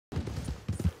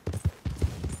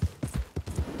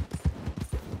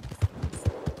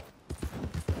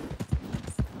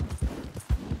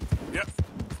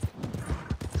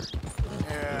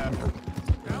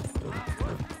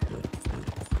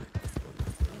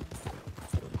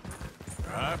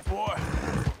Right, boy.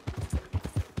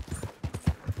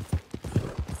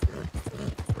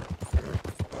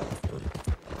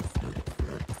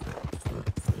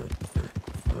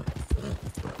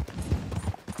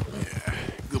 Yeah,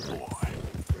 good boy.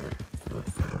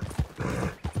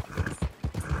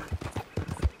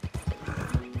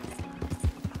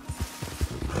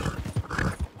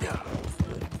 Yeah.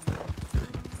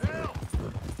 Hell,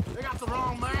 they got the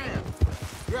wrong man.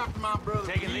 You're after my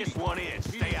brother. Taking this one in.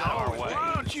 Stay out of our way.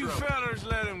 Why don't you fellas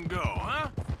let him go, huh?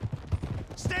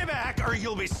 Stay back or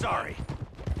you'll be sorry.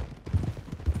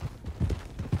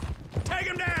 Take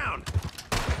him down!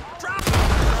 Drop him!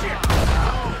 Shit!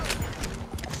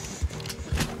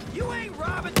 You ain't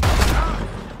robbing...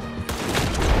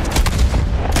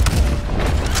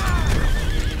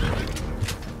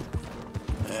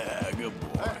 Yeah, good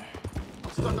boy. Hey,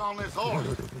 I'm stuck on this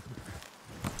horse.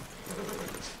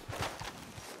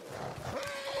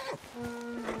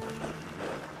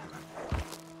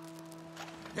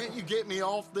 Can't you get me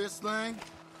off this thing?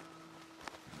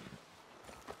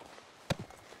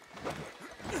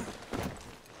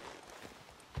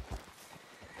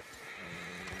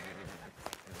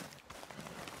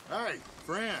 Hey,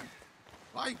 friend.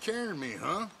 Why you carrying me,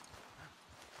 huh?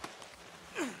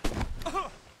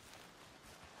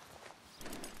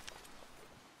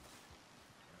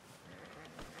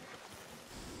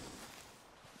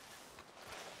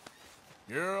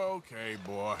 You're okay,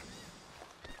 boy.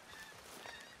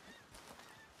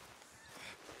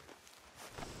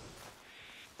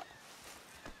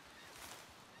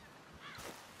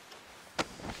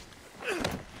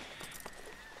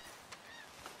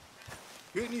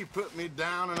 Couldn't you put me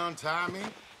down and untie me?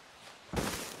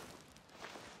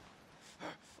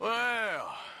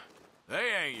 Well,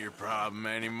 they ain't your problem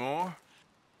anymore.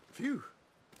 Phew,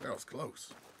 that was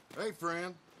close. Hey,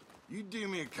 friend, you do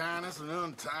me a kindness and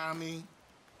untie me?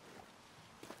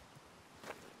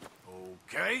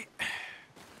 Okay.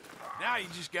 Now you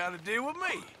just gotta deal with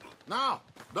me. No,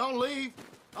 don't leave.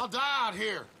 I'll die out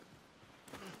here.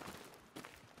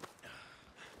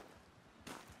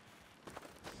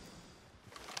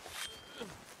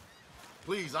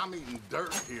 Please, I'm eating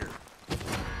dirt here.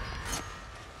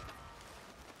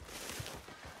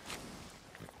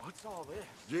 What's all this?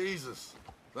 Jesus,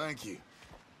 thank you.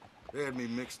 They had me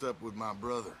mixed up with my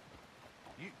brother.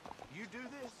 You do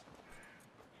this?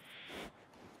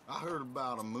 I heard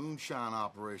about a moonshine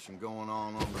operation going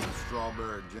on under the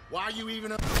Strawberry Gin. Why you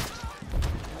even...